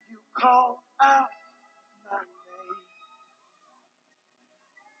call out my name.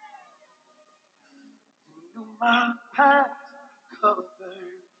 You knew my past,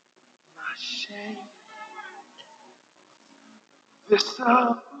 covered my shame. This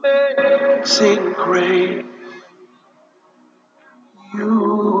amazing grace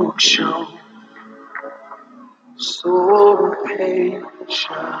you show so patiently.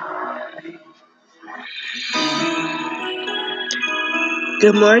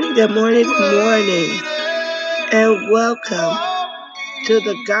 Good morning, good morning, good morning, and welcome to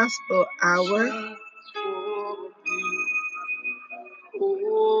the Gospel Hour.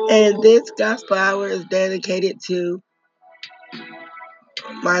 And this Gospel Hour is dedicated to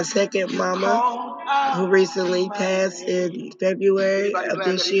my second mama, who recently passed in February of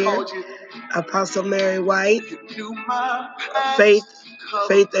this year, Apostle Mary White, Faith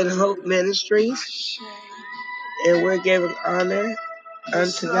and Hope Ministries. And we're giving honor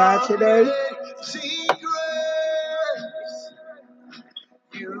unto God today.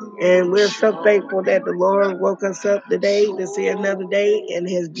 And we're so thankful that the Lord woke us up today to see another day in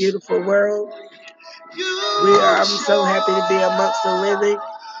His beautiful world. I'm so happy to be amongst the living.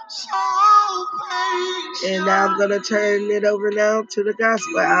 And now I'm going to turn it over now to the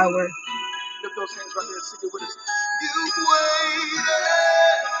Gospel Hour. Lift those hands right there and sing it with us. You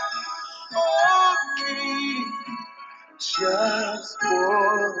waited for me, just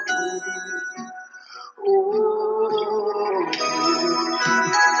for me. Oh,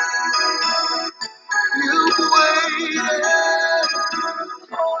 you waited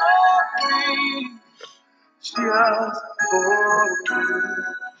for me, just for me.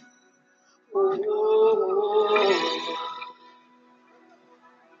 Oh,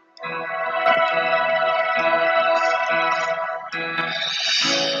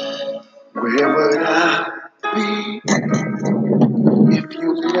 where would I be if you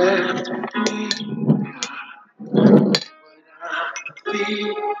left me? Be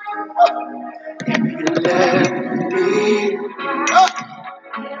if you left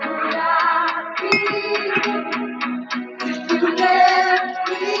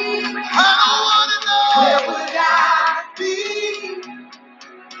me? I don't wanna know where would I be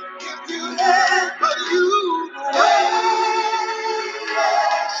if you left, but you wait.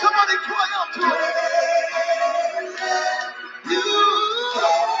 Somebody cry out to him. You,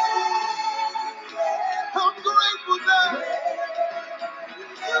 I'm grateful that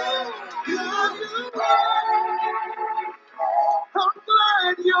you, I'm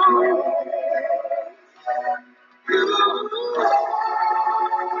glad you,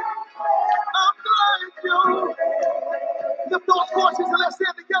 I'm glad you. Lift those voices and let's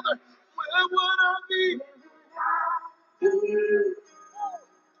stand together. Where would I be?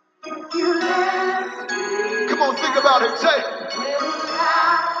 Come on, think about it. Say,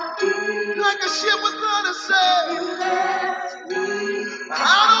 like a ship without a sail. I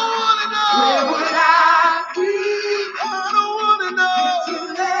don't wanna know. Where would I be? I don't wanna know. You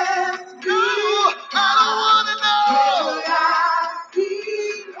left me. No, I don't wanna know. Where would I be?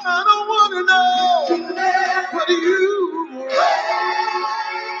 I don't wanna know. You left but you.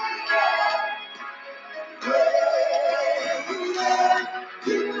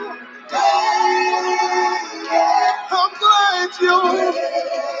 I'm glad you're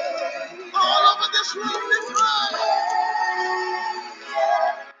all over this room this night.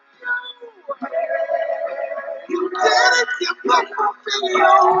 You did it, you put my finger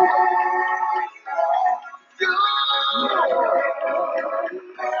on. You,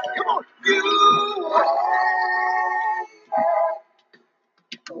 come on, you.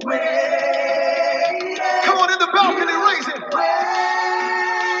 Come on in the balcony, raise it.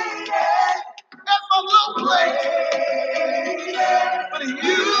 At my low place, but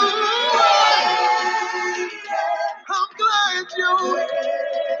you, I'm glad you,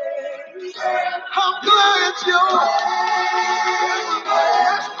 I'm glad you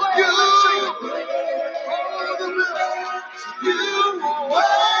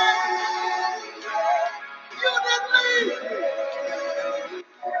didn't leave,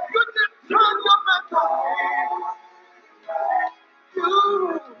 you didn't turn your back on you.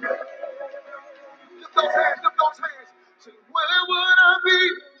 Lift those hands, lift those hands. Say, where would I be?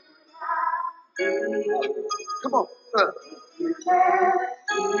 Come on.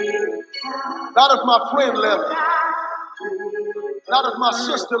 Not if my friend left, not if my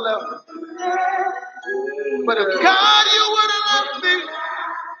sister left, but if God, you wouldn't left me,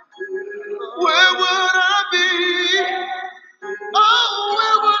 where would I be? Oh,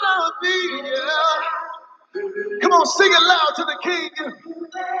 where would I be? Yeah. Come on, sing it loud to the King.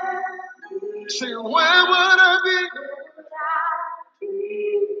 Say, where would I be?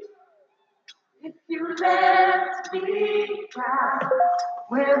 left me, God,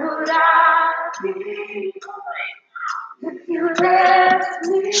 where would I be? If you left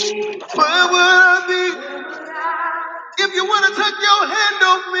me, where would I be? If you would have took your hand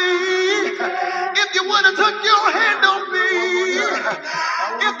off me, if you would have took your hand off me,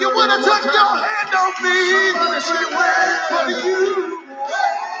 if you would have took your hand off me, but you waited for me.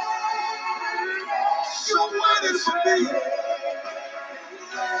 You waited for me.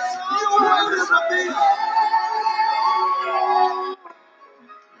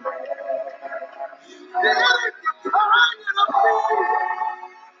 You didn't get tired of me.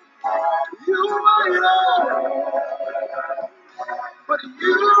 You waited, but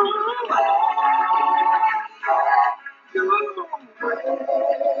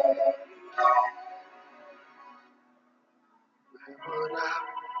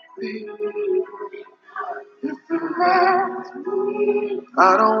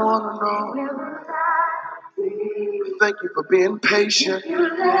I don't want to know. Thank you for being patient.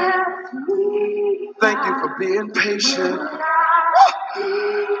 Thank you for being patient.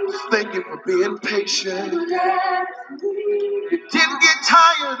 Thank you for being patient. You didn't get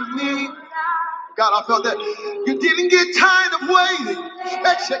tired of me. God, I felt that. You didn't get tired of waiting.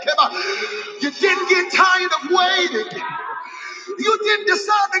 You didn't get tired of waiting. You didn't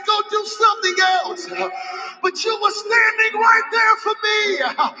decide to go do something else, but you were standing right there for me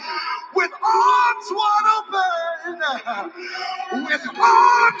with arms wide open, with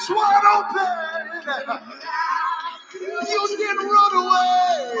arms wide open. You didn't run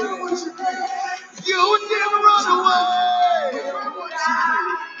away. You didn't run away.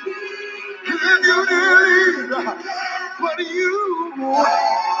 You didn't leave, but you.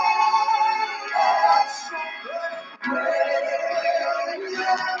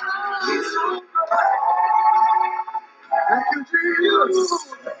 Thank you, Jesus.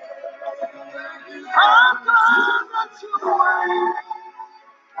 I'm glad that you waited.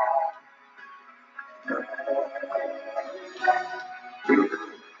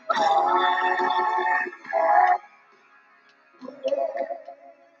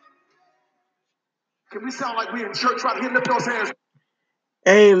 Can we sound like we in church right here? Lift those hands.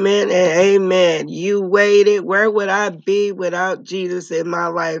 Amen and amen. You waited. Where would I be without Jesus in my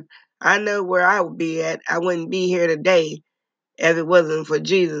life? I know where I would be at. I wouldn't be here today if it wasn't for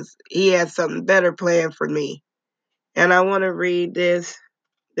Jesus. He had something better planned for me. And I want to read this.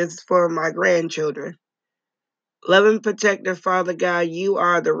 This is for my grandchildren. Loving protector, Father God, you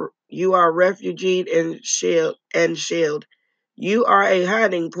are refuge and shield. You are a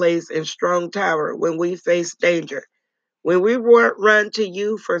hiding place and strong tower when we face danger. When we run to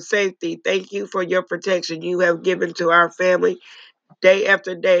you for safety, thank you for your protection you have given to our family day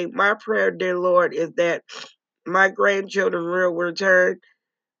after day. My prayer, dear Lord, is that my grandchildren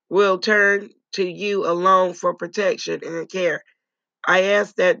will turn to you alone for protection and care. I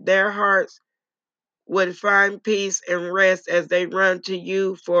ask that their hearts would find peace and rest as they run to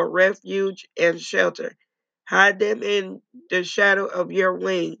you for refuge and shelter. Hide them in the shadow of your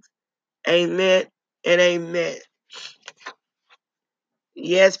wings. Amen and amen.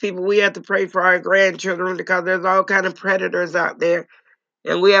 Yes, people, we have to pray for our grandchildren because there's all kind of predators out there.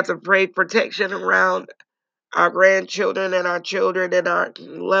 And we have to pray protection around our grandchildren and our children and our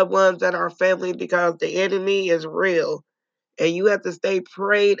loved ones and our family because the enemy is real. And you have to stay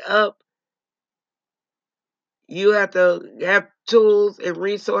prayed up. You have to have tools and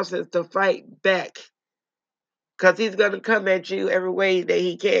resources to fight back because he's going to come at you every way that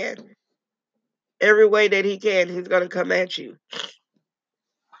he can. Every way that he can, he's going to come at you.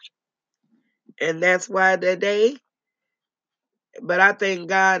 And that's why today, but I thank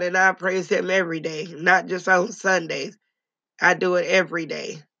God and I praise him every day, not just on Sundays. I do it every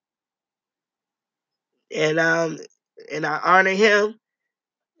day. And I honor him.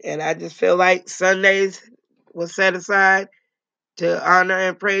 And I just feel like Sundays was set aside to honor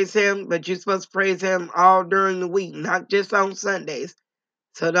and praise him, but you're supposed to praise him all during the week, not just on Sundays.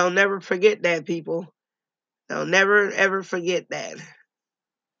 So don't never forget that, people. Don't never, ever forget that.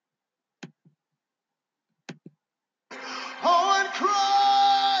 Oh, and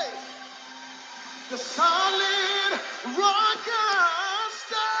Christ, the solid rock I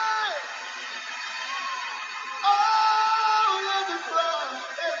stand. Oh, let the blood,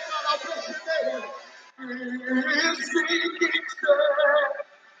 God, I bless your name. Is sinking sand.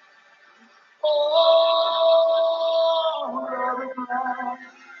 Oh, let the blood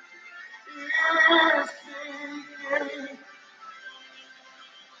is sinking.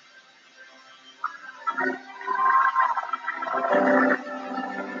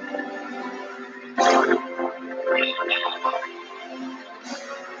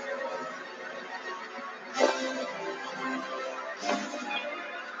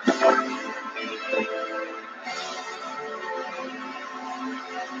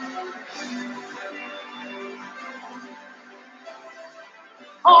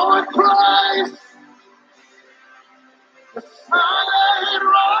 All in Christ, the solid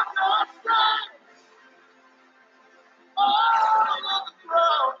rock of faith. All of the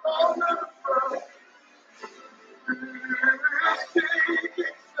ground, all of the ground.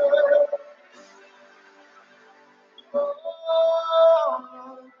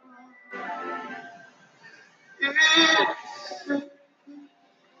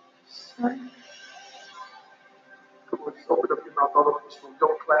 Come on, just open up your mouth all over this room.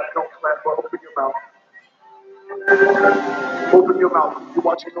 Don't clap, but open your mouth. Open your mouth. If you're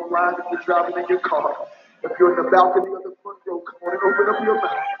watching online, if you're driving in your car, if you're in the balcony or the front row, come on and open up your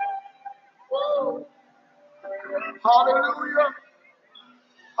mouth. Woo. Hallelujah.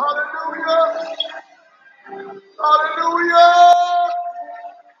 Hallelujah. Hallelujah.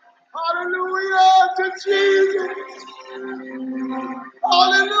 Hallelujah to Jesus.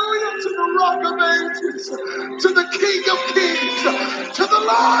 Hallelujah to the Rock of Ages, to the King of Kings, to the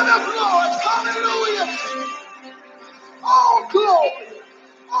Lord of Lords. Hallelujah. All glory,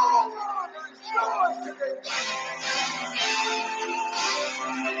 all honor is yours today.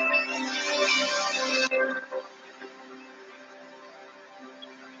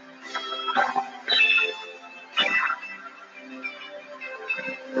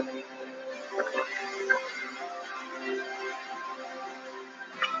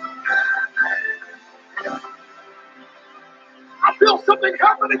 I feel something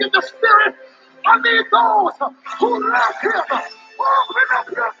happening in the spirit. I need those who love him. Open up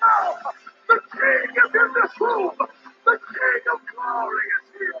your mouth. The King is in this room. The King of glory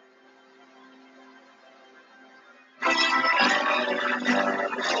is here.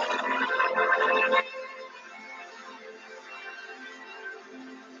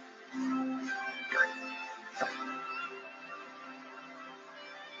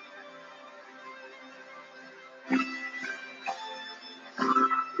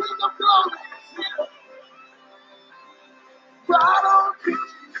 King of glory is here. God on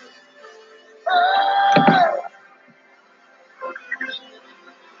Jesus. Hey.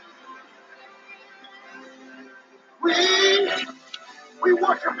 We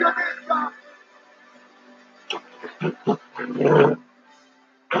worship your name, God.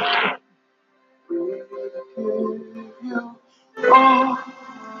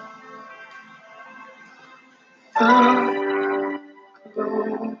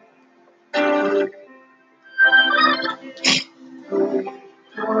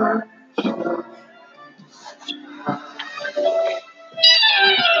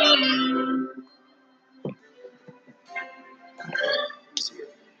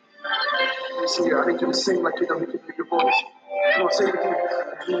 See, I need you to sing like you know you can hear your voice. Come on, sing it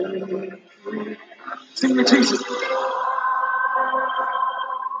again. Sing to Jesus.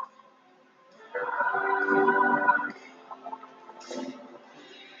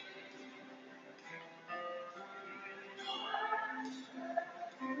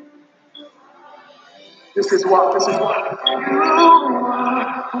 This is why. This is why.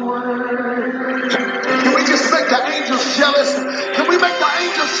 Can we just make the angels jealous? Can we make the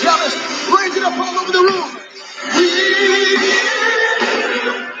angels jealous? Raise it up all over the room.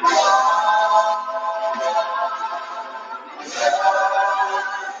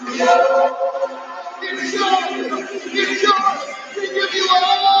 It's yours. It's yours. We give you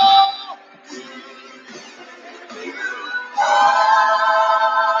all.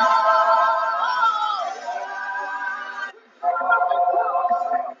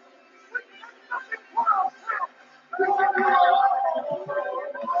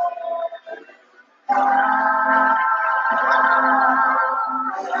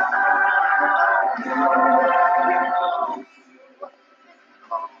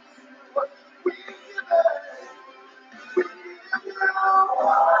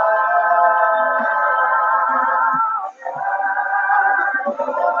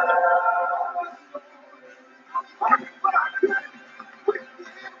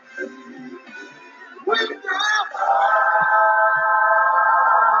 We give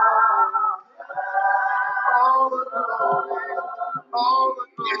all the glory. All the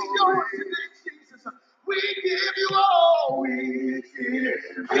glory. It's yours today, Jesus. We give you all. We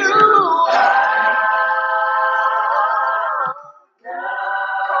give you all.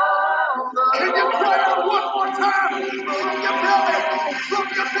 Can you cry out one more time from your belly? From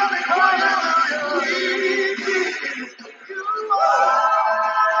your belly, cry out. We give you all.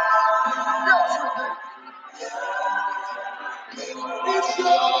 Yes, it's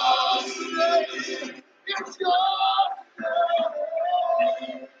yours today. It's yours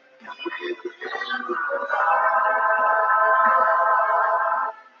today.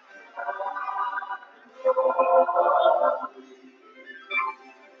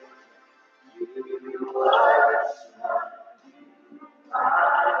 This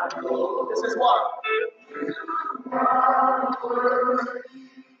is why.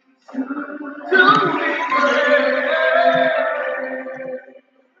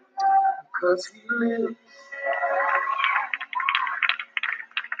 Because he lives,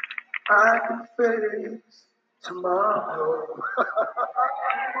 I can face tomorrow.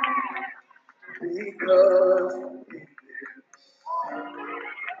 Because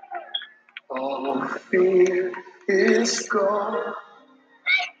all fear is gone.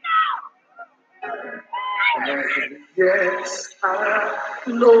 And yes, I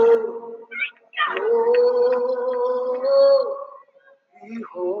know, oh, he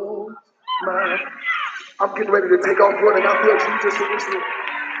holds my. I'm getting ready to take off running. I feel Jesus in this room.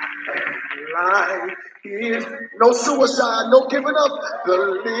 Life is no suicide, no giving up. The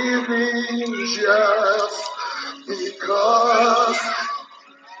living just because.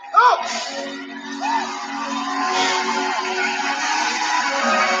 Oh,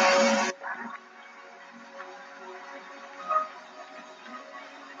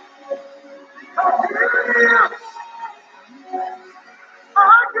 yeah, I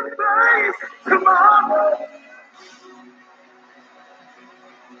can face tomorrow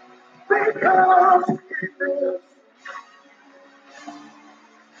because he lives.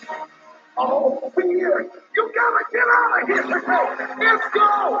 All fear, you gotta get out of here today. It's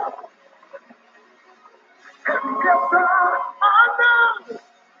gone. And yes, I know.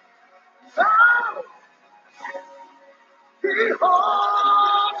 Oh, he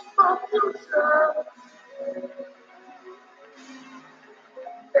holds my future.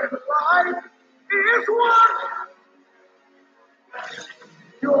 And life is worth.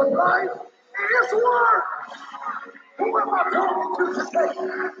 Your life is worth. Who am I talking to today?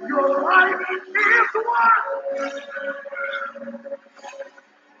 Your life is worth.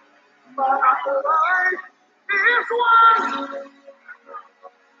 My life is worth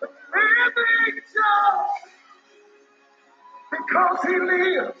living just because he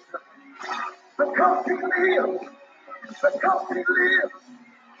lives. Because he lives. Because he lives.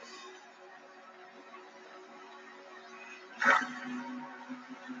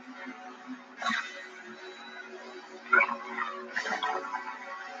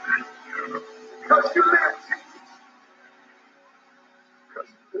 Because you live.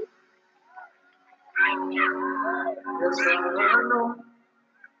 Yes, I know.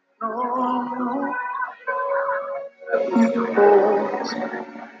 No, he holds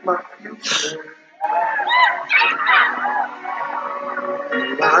my future.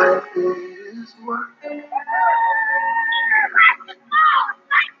 Life is worth.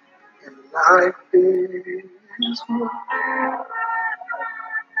 Life is worth.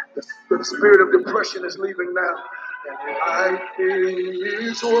 The spirit of depression is leaving now. And life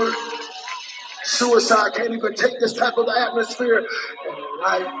is worth. Suicide can't even take this type of atmosphere. And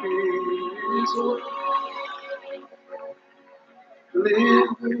life is worth living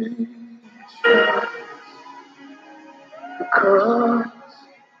because.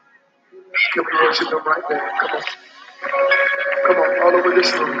 Can we worship him right there? Come on. Come on, all over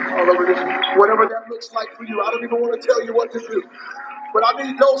this room, all over this room. Whatever that looks like for you, I don't even want to tell you what to do. But I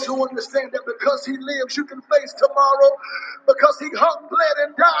need those who understand that because he lives, you can face tomorrow. Because he hung, bled,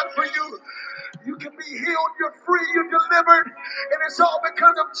 and died for you. You can be healed, you're free, you're delivered. And it's all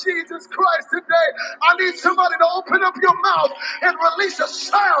because of Jesus Christ today. I need somebody to open up your mouth and release a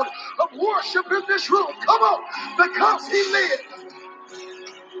sound of worship in this room. Come on, because he lives.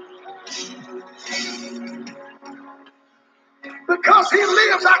 Because he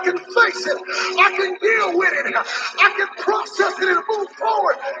lives, I can face it. I can deal with it. I can process it and move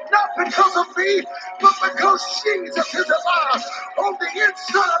forward. Not because of me, but because Jesus is alive on the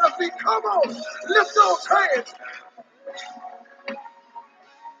inside of me. Come on, lift those hands.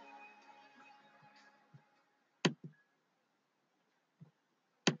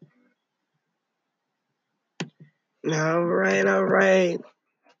 All right, all right.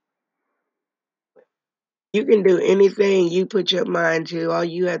 You can do anything you put your mind to. All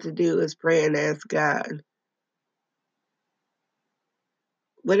you have to do is pray and ask God.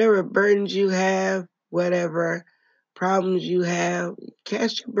 Whatever burdens you have, whatever problems you have,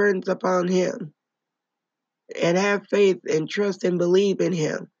 cast your burdens upon Him and have faith and trust and believe in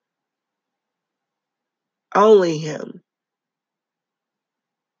Him. Only Him.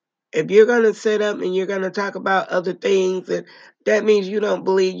 If you're going to sit up and you're going to talk about other things, and that means you don't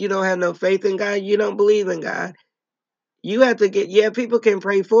believe, you don't have no faith in God, you don't believe in God. You have to people can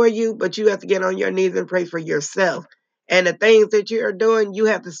pray for you, but you have to get on your knees and pray for yourself. And the things that you're doing, you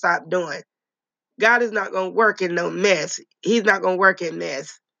have to stop doing. God is not going to work in no mess. He's not going to work in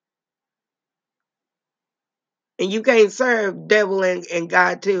mess. And you can't serve devil and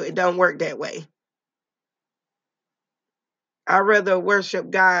God too. It don't work that way. I'd rather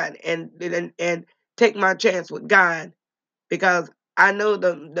worship God and take my chance with God, because I know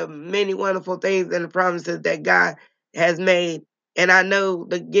the many wonderful things and the promises that God has made, and I know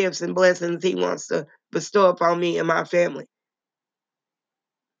the gifts and blessings He wants to bestow upon me and my family.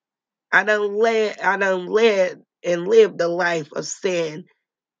 I done led and lived the life of sin,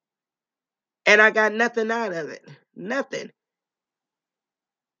 and I got nothing out of it. Nothing.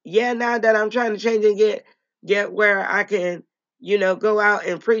 Yeah, now that I'm trying to change and get where I can, go out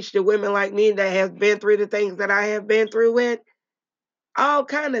and preach to women like me that have been through the things that I have been through with. All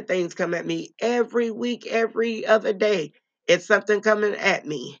kind of things come at me every week, every other day. It's something coming at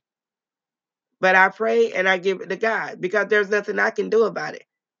me. But I pray and I give it to God, because there's nothing I can do about it.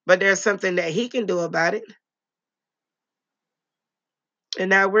 But there's something that He can do about it. And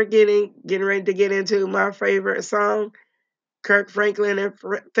now we're getting ready to get into my favorite song, Kirk Franklin and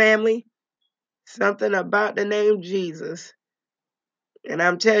Family. Something about the name Jesus. And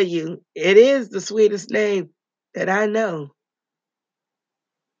I'm telling you, it is the sweetest name that I know.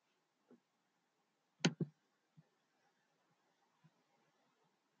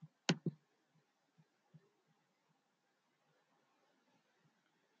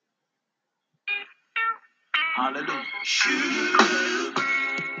 Hallelujah.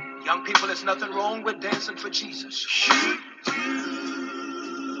 Young people, there's nothing wrong with dancing for Jesus.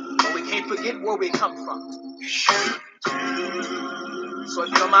 But we can't forget where we come from. So if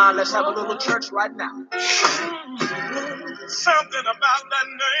you don't mind, let's have a little church right now. Something about that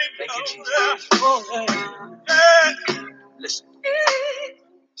name. Thank you, Jesus. Yeah. Listen.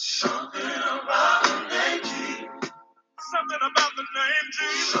 Something about the name Jesus. Something about the name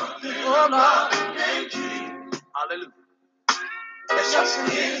Jesus. Something about the name Jesus. Hallelujah. Yes,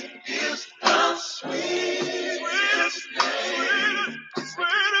 it is the sweetest name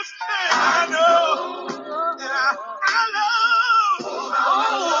I know. Yeah, I love.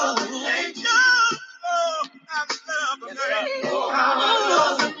 Oh, angel. Oh, I love the name. Oh, I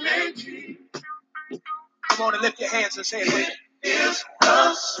love the name Jesus. Come on and lift your hands and say it with me. It's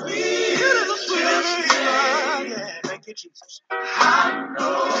the sweetest name. Yeah, thank you, Jesus. I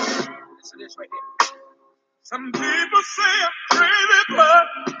know. Listen to this right here. Some people say I'm crazy, but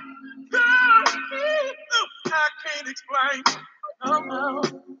God, I can't explain. Oh, no.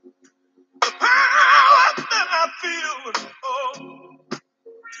 The power that I feel, oh,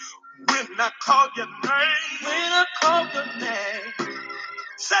 when I call your name. When I call your name.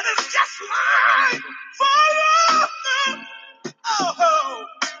 Said it's just like fire. Oh,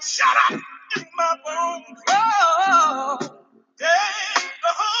 shut up in my bones. Oh, yeah,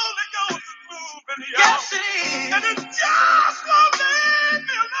 the Holy Ghost is moving, y'all. Yes, it is. And it just won't leave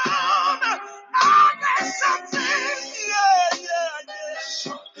me alone. Oh, there's something, yeah.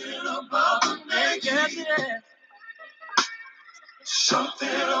 Something about the name. Yes, yes. Something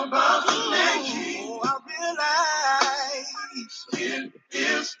about the name. Oh, I realize it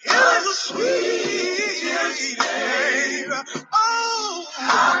is the sweetest name. Oh,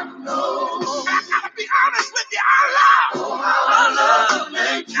 I know. I gotta be honest with you. I love. Oh, how I love the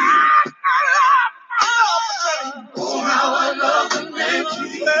name. I love. Oh, how I love the name.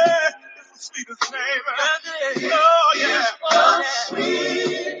 It's the sweetest name. Oh, yeah. The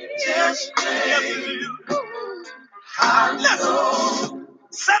sweetest name. Yes, it is. I know.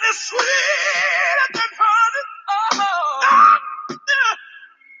 Said it's sweeter than honey. Oh, yeah.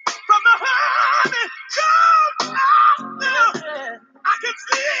 From the honey come out now. I can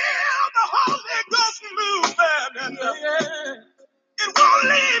feel the Holy Ghost moving. It won't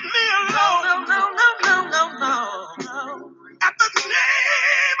leave me alone. No. At the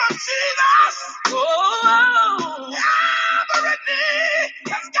name of Jesus. Oh, every knee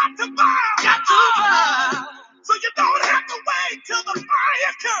has got to bow. So you don't have to wait till the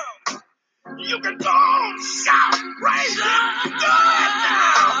fire comes. You can go on, shout, praise Him, do it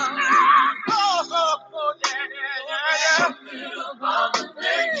now. Yeah. Something about the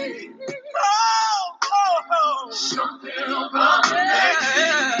name. Something about the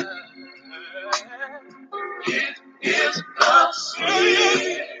name. It is the sweetest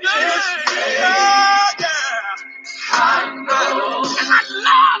name. Yeah. I know. And I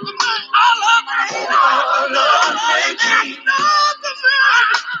love the name. I love the name. I love the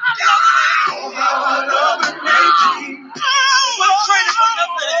name. Oh, how I love the name. I'm training for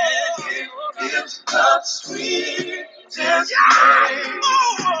nothing. It is the sweetest name. I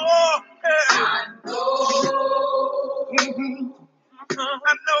know.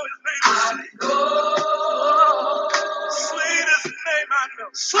 I know His name is sweetest name I know.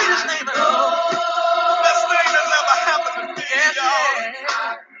 Sweetest name I know. Best thing that's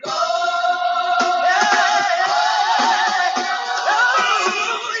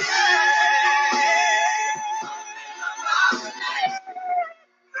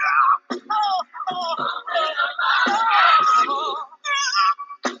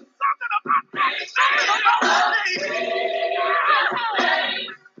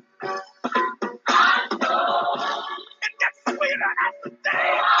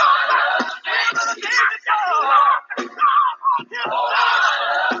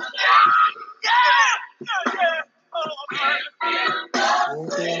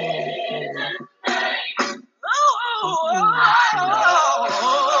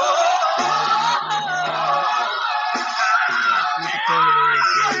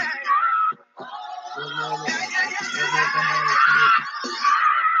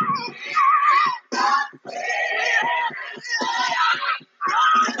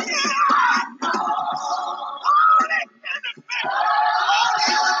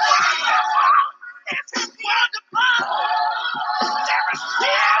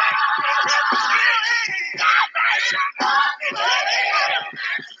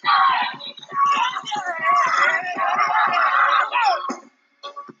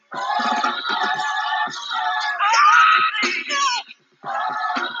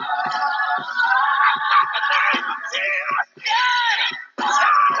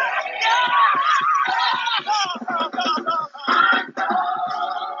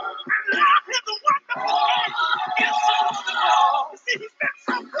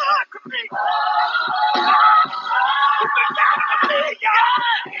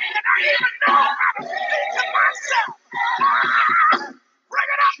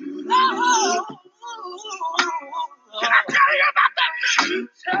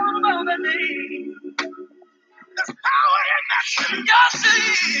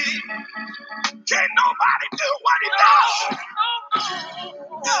see, can't nobody do what he does.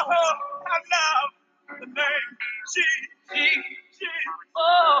 Oh, I love the name Jesus.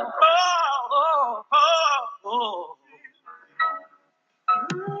 Oh, oh, oh, oh.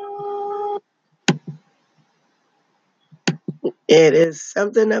 It is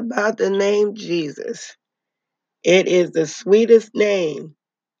something about the name Jesus. It is the sweetest name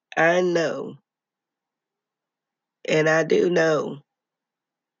I know. And I do know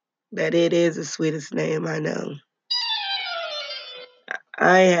that it is the sweetest name I know.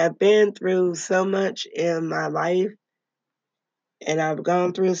 I have been through so much in my life, and I've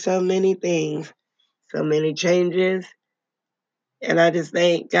gone through so many things, so many changes. And I just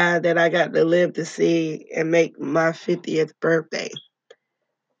thank God that I got to live to see and make my 50th birthday.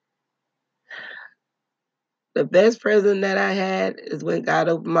 The best present that I had is when God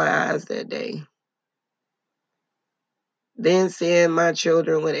opened my eyes that day. Then seeing my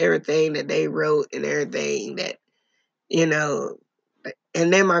children with everything that they wrote and everything that, you know,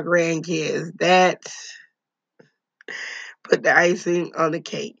 and then my grandkids, that put the icing on the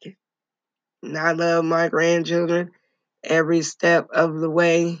cake. And I love my grandchildren every step of the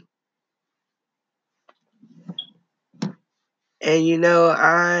way. And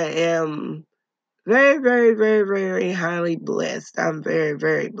I am very, very, very, very highly blessed. I'm very,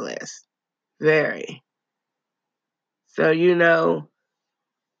 very blessed. Very. So,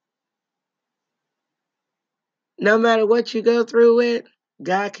 no matter what you go through with,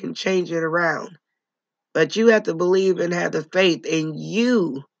 God can change it around. But you have to believe and have the faith in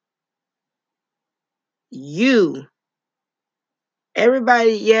you. You.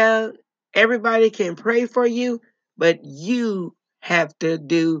 Everybody can pray for you, but you have to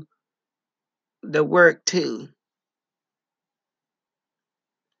do the work too.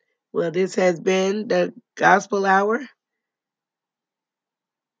 Well, this has been the Gospel Hour.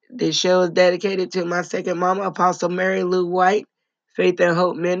 This show is dedicated to my second mama, Apostle Mary Lou White, Faith and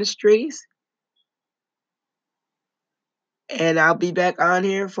Hope Ministries. And I'll be back on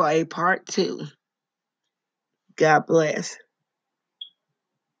here for a part 2. God bless.